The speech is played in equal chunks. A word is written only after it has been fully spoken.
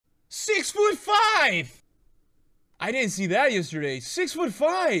6'5". I didn't see that yesterday.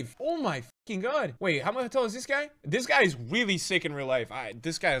 6'5". Oh my fucking god. Wait, how tall is this guy? This guy is really sick in real life.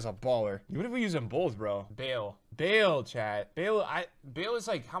 This guy is a baller. What if we use them both, bro? Bale. Bale, chat. Bale is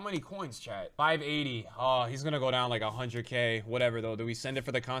like, how many coins, chat? 580. Oh, he's gonna go down like 100K. Whatever, though. Do we send it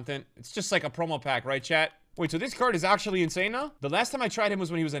for the content? It's just like a promo pack, right, chat? Wait, so this card is actually insane now? The last time I tried him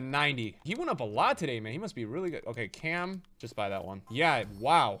was when he was at 90. He went up a lot today, man. He must be really good. Okay, Cam. Just buy that one. Yeah,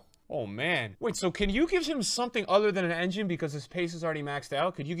 wow. Oh, man. Wait, so can you give him something other than an engine because his pace is already maxed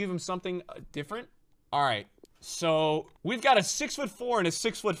out? Could you give him something different? All right. So we've got a 6'4" and a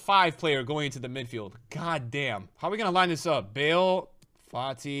 6'5" player going into the midfield. God damn. How are we going to line this up? Bale,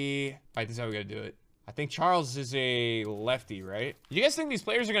 Fati. All right, this is how we got to do it. I think Charles is a lefty, right? You guys think these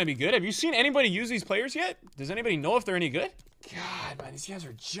players are going to be good? Have you seen anybody use these players yet? Does anybody know if they're any good? God, man, these guys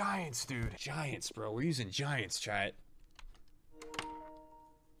are giants, dude. Giants, bro. We're using giants, chat.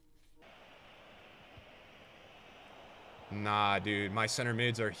 Nah, dude. My center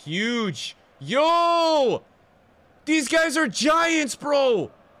mids are huge. Yo! These guys are giants,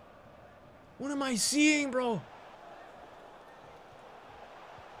 bro. What am I seeing, bro?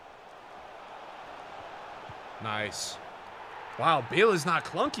 Nice. Wow, Bale is not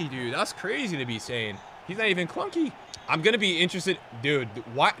clunky, dude. That's crazy to be saying. He's not even clunky. I'm going to be interested. Dude,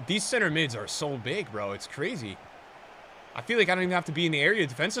 why these center mids are so big, bro. It's crazy. I feel like I don't even have to be in the area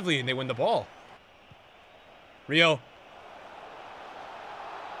defensively and they win the ball. Rio.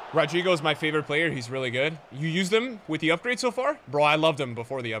 Rodrygo is my favorite player. He's really good. You used him with the upgrade so far? Bro, I loved him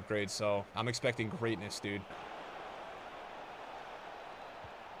before the upgrade, so I'm expecting greatness, dude.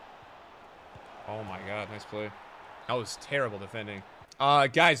 Oh my god, nice play. That was terrible defending.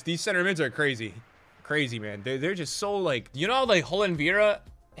 Guys, these center mids are crazy. Crazy, man. They're just so, like... You know how, like, Hull and Vieira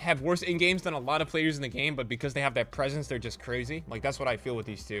have worse in-games than a lot of players in the game, but because they have that presence, they're just crazy? Like, that's what I feel with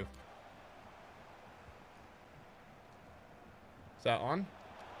these two. Is that on?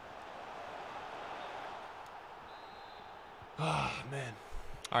 Oh, man.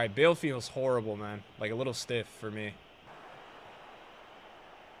 All right, Bale feels horrible, man. Like, a little stiff for me.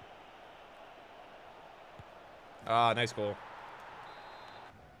 Ah, nice goal.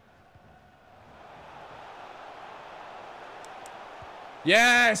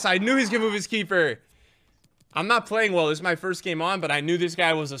 Yes, I knew he's gonna move his keeper. I'm not playing well. This is my first game on, but I knew this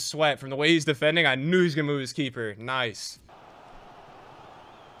guy was a sweat. From the way he's defending, I knew he's gonna move his keeper. Nice.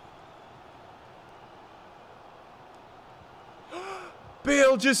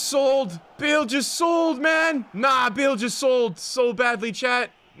 Bale just sold. Bale just sold, man. Nah, Bale just sold so badly,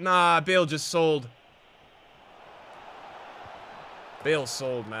 chat. Nah, Bale just sold. Bale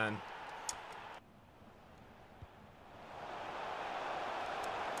sold, man.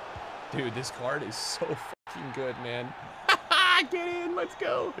 Dude, this card is so fucking good, man. Get in, let's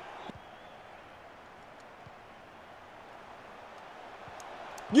go.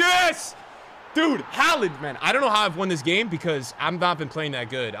 Yes! Dude, Haaland, man. I don't know how I've won this game because I've not been playing that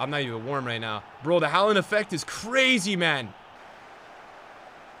good. I'm not even warm right now. Bro, the Haaland effect is crazy, man.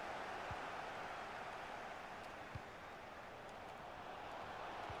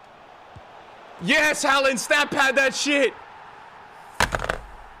 Yes, Haaland, stat pad that shit.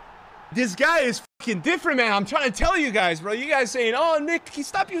 This guy is fucking different, man. I'm trying to tell you guys, bro. You guys saying, oh, Nick, he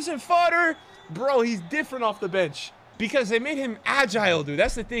stopped using fodder. Bro, he's different off the bench. Because they made him agile, dude.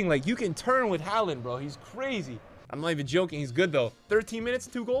 That's the thing. Like, you can turn with Haaland, bro. He's crazy. I'm not even joking. He's good, though. 13 minutes,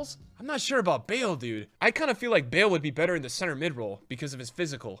 2 goals? I'm not sure about Bale, dude. I kind of feel like Bale would be better in the center mid role because of his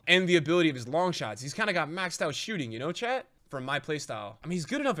physical and the ability of his long shots. He's kind of got maxed out shooting, you know, chat? From my playstyle. I mean, he's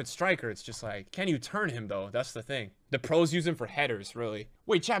good enough at striker. It's just like, can you turn him, though? That's the thing. The pros use him for headers, really.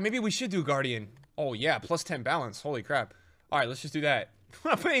 Wait, chat, maybe we should do Guardian. Oh, yeah, plus 10 balance. Holy crap. All right, let's just do that.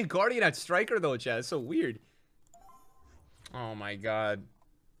 I'm playing Guardian at striker, though, chat. It's so weird. Oh, my God.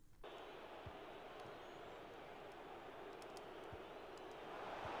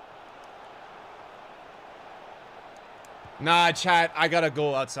 Nah, chat, I gotta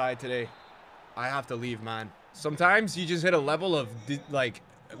go outside today. I have to leave, man. Sometimes you just hit a level of, like,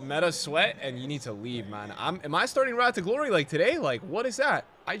 meta sweat and you need to leave, man. Am I starting Route to Glory like today? Like, what is that?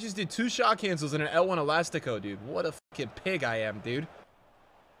 I just did 2 shot cancels and an L1 Elastico, dude. What a fucking pig I am, dude.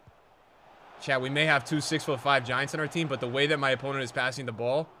 Chat, we may have 2 6'5" giants on our team, but the way that my opponent is passing the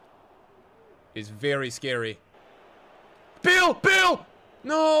ball is very scary. Bale! Bale!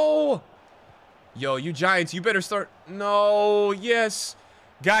 No! Yo, you giants, you better start. No, yes.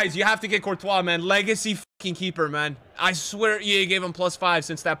 Guys, you have to get Courtois, man. Legacy fucking keeper, man. I swear EA gave him +5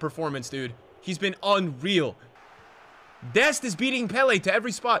 since that performance, dude. He's been unreal. Dest is beating Pele to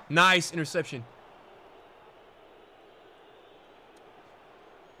every spot. Nice interception.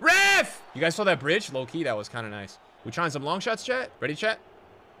 Red! Ref! You guys saw that bridge? Low key, that was kind of nice. We trying some long shots, chat? Ready, chat?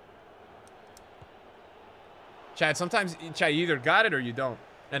 Chat, sometimes, chat, you either got it or you don't.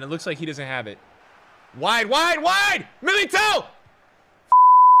 And it looks like he doesn't have it. Wide, wide, wide! Milito!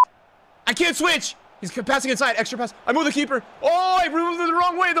 I can't switch! He's passing inside. Extra pass. I moved the keeper. Oh, I moved it the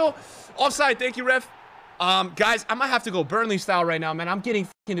wrong way, though. Offside. Thank you, ref. Guys, I might have to go Burnley style right now, man. I'm getting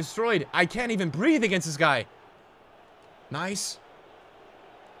fucking destroyed. I can't even breathe against this guy. Nice.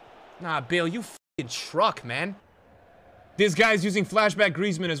 Nah, Bale, you fucking truck, man. This guy's using flashback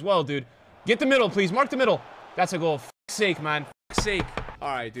Griezmann as well, dude. Get the middle, please. Mark the middle. That's a goal. Fuck's sake, man. Fuck's sake. All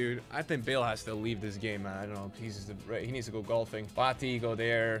right, dude. I think Bale has to leave this game, man. I don't know. He needs to go golfing. Fati, go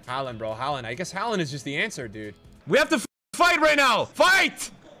there. Haaland, bro. Haaland. I guess Haaland is just the answer, dude. We have to fight right now. Fight!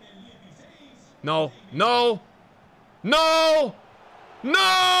 No. No. No.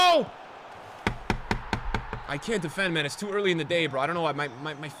 No! I can't defend, man. It's too early in the day, bro. I don't know why my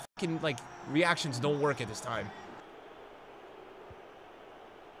fucking, like, reactions don't work at this time.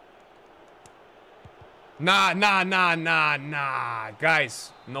 Nah.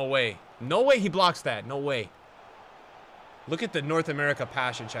 Guys, no way. No way he blocks that. No way. Look at the North America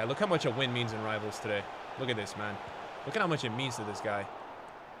passion, chat. Look how much a win means in Rivals today. Look at this, man. Look at how much it means to this guy.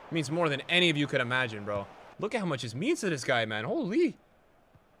 It means more than any of you could imagine, bro. Look at how much it means to this guy, man. Holy.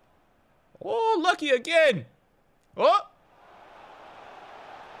 Oh, lucky again. Oh.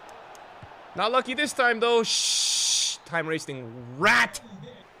 Not lucky this time, though. Shh. Time wasting rat.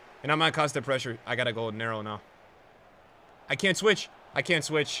 And I'm on constant pressure. I gotta go narrow now. I can't switch. I can't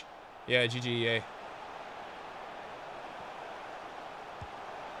switch. Yeah, GGEA.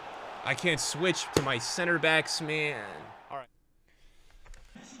 I can't switch to my center backs, man. All right.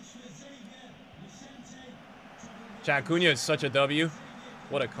 Chat, Cunha is such a W.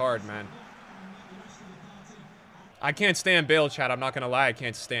 What a card, man. I can't stand Bale, chat. I'm not gonna lie. I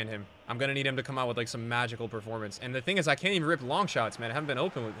can't stand him. I'm gonna need him to come out with like some magical performance. And the thing is, I can't even rip long shots, man. I haven't been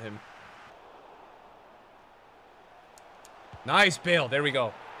open with him. Nice, Bale. There we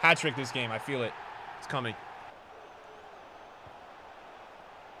go. Hat trick this game. I feel it. It's coming.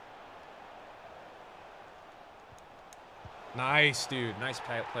 Nice, dude. Nice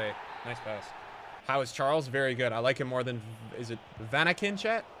play. Nice pass. How is Charles? Very good. I like him more than... Is it Vanaken,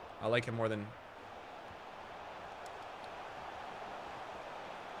 chat? I like him more than...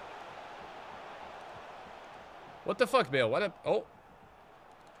 What the fuck, Bale? What a... Oh.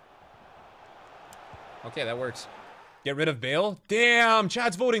 Okay, that works. Get rid of Bale? Damn,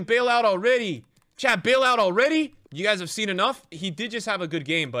 chat's voting Bale out already. Chat, Bale out already? You guys have seen enough? He did just have a good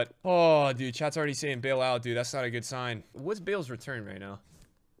game, but... Oh, dude, chat's already saying Bale out, dude. That's not a good sign. What's Bale's return right now?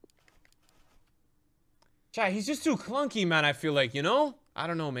 Chat, he's just too clunky, man, I feel like, you know? I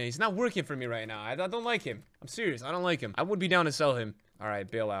don't know, man. He's not working for me right now. I don't like him. I'm serious. I don't like him. I would be down to sell him. All right,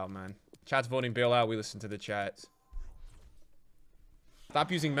 Bale out, man. Chat's voting Bale out. We listen to the chats. Stop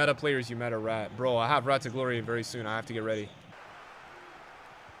using meta players, you meta rat. Bro, I have Rat to Glory very soon. I have to get ready.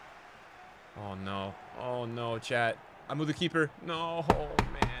 Oh, no. Oh, no, chat. I moved the keeper. No, oh,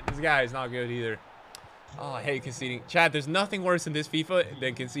 man. This guy is not good either. Oh, I hate conceding. Chat, there's nothing worse in this FIFA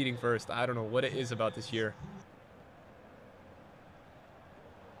than conceding first. I don't know what it is about this year.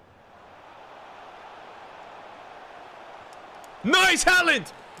 Nice,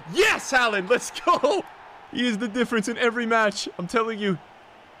 Haaland! Yes, Haaland! Let's go! He is the difference in every match. I'm telling you.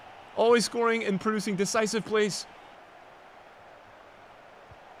 Always scoring and producing decisive plays.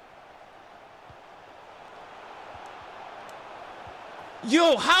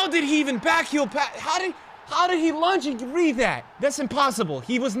 Yo, how did he even backheel pass? How did he lunge and read that? That's impossible.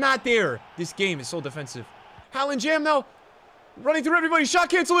 He was not there. This game is so defensive. Haaland jam now. Running through everybody. Shot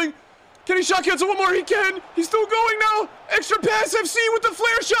canceling. Can he shot cancel one more? He can. He's still going now. Extra pass FC with the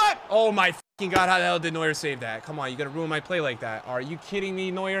flare shot. Oh my fucking God. How the hell did Neuer save that? Come on. You're going to ruin my play like that. Are you kidding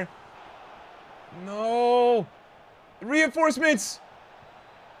me, Neuer? No. Reinforcements.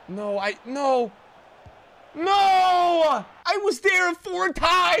 No. No. No! I was there 4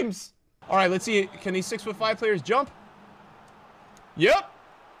 times! Alright, let's see. Can these 6'5" players jump? Yep.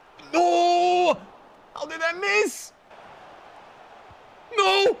 No! How did that miss?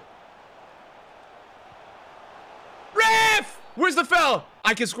 No! Ref! Where's the foul?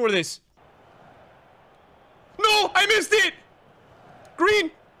 I can score this. No! I missed it! Green!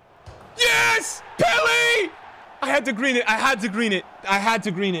 Yes! Pele! I had to green it. I had to green it. I had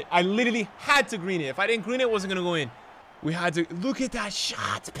to green it. I literally had to green it. If I didn't green it, it wasn't going to go in. We had to... Look at that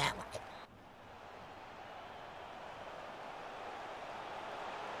shot, Pele.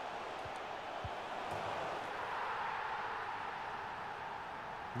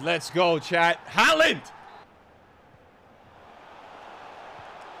 Let's go, chat. Haaland!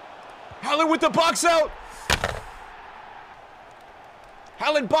 Haaland with the box out.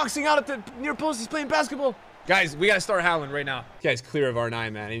 Haaland boxing out at the near post. He's playing basketball. Guys, we got to start Haaland right now. This guy's clear of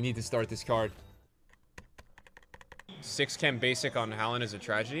R9, man. You need to start this card. 6 chem basic on Haaland is a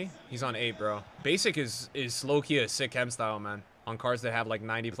tragedy. He's on 8, bro. Basic is low-key a sick chem style, man. On cards that have like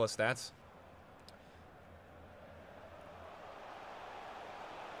 90 plus stats.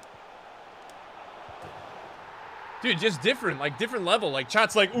 Dude, just different, like different level. Like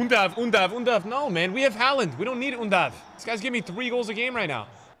chat's like Undav. No, man, we have Haaland. We don't need Undav. This guy's giving me 3 goals a game right now.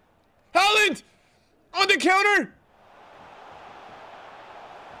 Haaland! On the counter!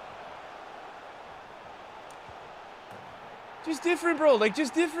 Just different, bro. Like,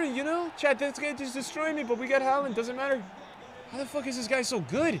 just different, you know? Chat, this guy just destroyed me, but we got Haaland. Doesn't matter. How the fuck is this guy so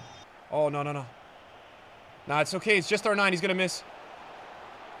good? Oh, no. Nah, it's okay. It's just R9. He's gonna miss.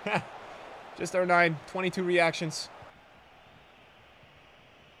 Just R9. 22 reactions.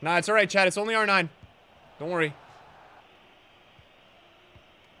 Nah, it's alright, chat. It's only R9. Don't worry.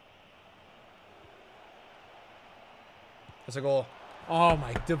 That's a goal. Oh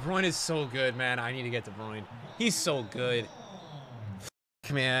my, De Bruyne is so good, man. I need to get De Bruyne. He's so good.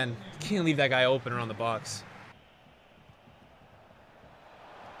 Fuck, man. Can't leave that guy open around the box.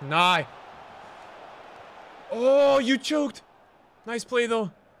 Nah. Oh, you choked. Nice play,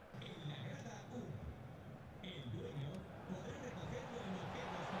 though.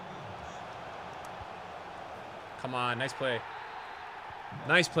 Come on, nice play.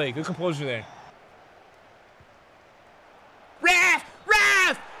 Nice play. Good composure there.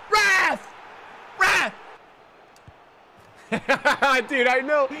 Dude, I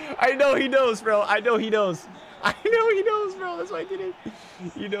know he knows, bro. I know he knows, bro. That's why I did it.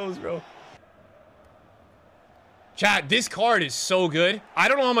 He knows, bro. Chat, this card is so good. I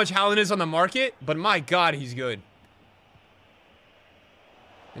don't know how much Haaland is on the market, but my God, he's good.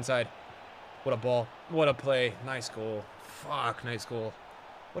 Inside. What a ball. What a play. Nice goal. Fuck, nice goal.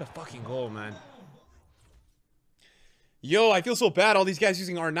 What a fucking goal, man. Yo, I feel so bad. All these guys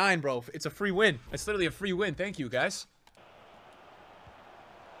using R9, bro. It's a free win. It's literally a free win. Thank you, guys.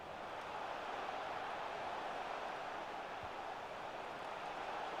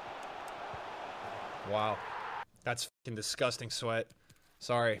 Wow. That's fucking disgusting, Sweat.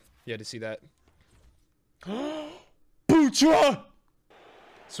 Sorry. You had to see that. Butcha!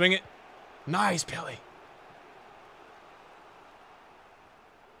 Swing it. Nice, Billy.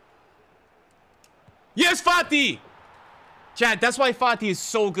 Yes, Fati! Chad, that's why Fati is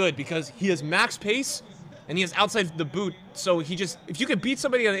so good, because he has max pace and he has outside the boot. So he just, if you can beat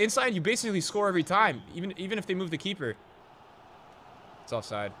somebody on the inside, you basically score every time, even if they move the keeper. It's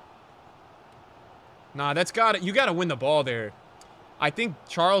offside. Nah, you gotta win the ball there. I think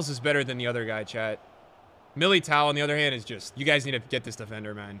Charles is better than the other guy, chat. Militao, on the other hand, is just, you guys need to get this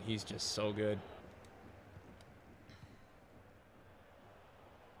defender, man. He's just so good.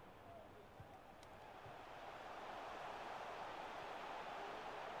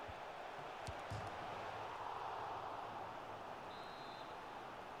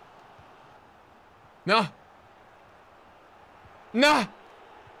 Nah.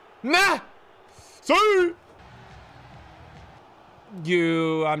 Sorry.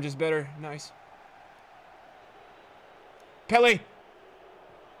 I'm just better. Nice. Pele.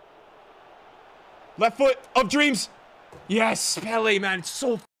 Left foot of dreams. Yes, Pele, man. It's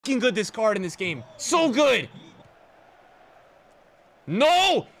so fucking good, this card in this game. So good.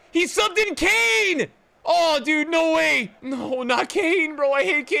 No! He subbed in Kane! Oh, dude, no way. No, not Kane, bro. I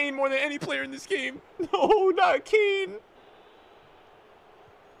hate Kane more than any player in this game. No, not Kane.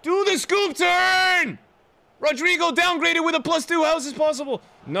 Do the scoop turn! Rodrygo downgraded with a +2. How is this possible?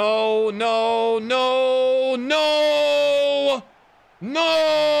 No.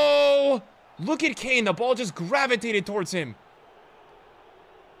 Look at Kane. The ball just gravitated towards him.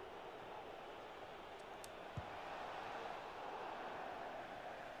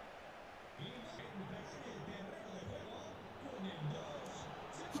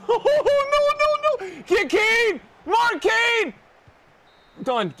 Oh, no. Get Kane! Mark Kane!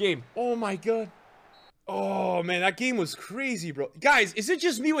 Done. Game. Oh, my God. Oh, man. That game was crazy, bro. Guys, is it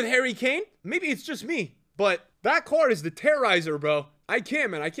just me with Harry Kane? Maybe it's just me. But that card is the terrorizer, bro. I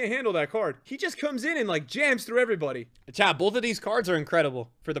can't, man. I can't handle that card. He just comes in and, like, jams through everybody. Chat, both of these cards are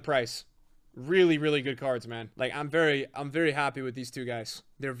incredible for the price. Really, really good cards, man. Like, I'm very happy with these two guys.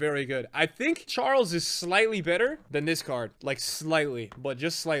 They're very good. I think Charles is slightly better than this card. Like, slightly, but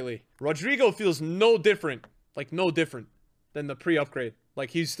just slightly. Rodrygo feels no different. Like, no different than the pre-upgrade.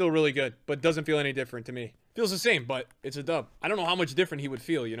 Like, he's still really good, but doesn't feel any different to me. Feels the same, but it's a dub. I don't know how much different he would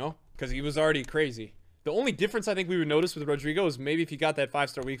feel, you know? Because he was already crazy. The only difference I think we would notice with Rodrygo is maybe if he got that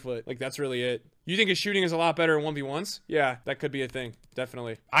 5-star weak foot. Like, that's really it. You think his shooting is a lot better in 1v1s? Yeah, that could be a thing.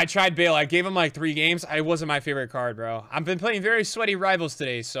 Definitely. I tried Bale. I gave him like 3 games. It wasn't my favorite card, bro. I've been playing very sweaty rivals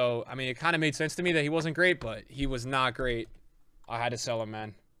today, so, I mean, it kind of made sense to me that he wasn't great, but he was not great. I had to sell him,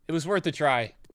 man. It was worth a try.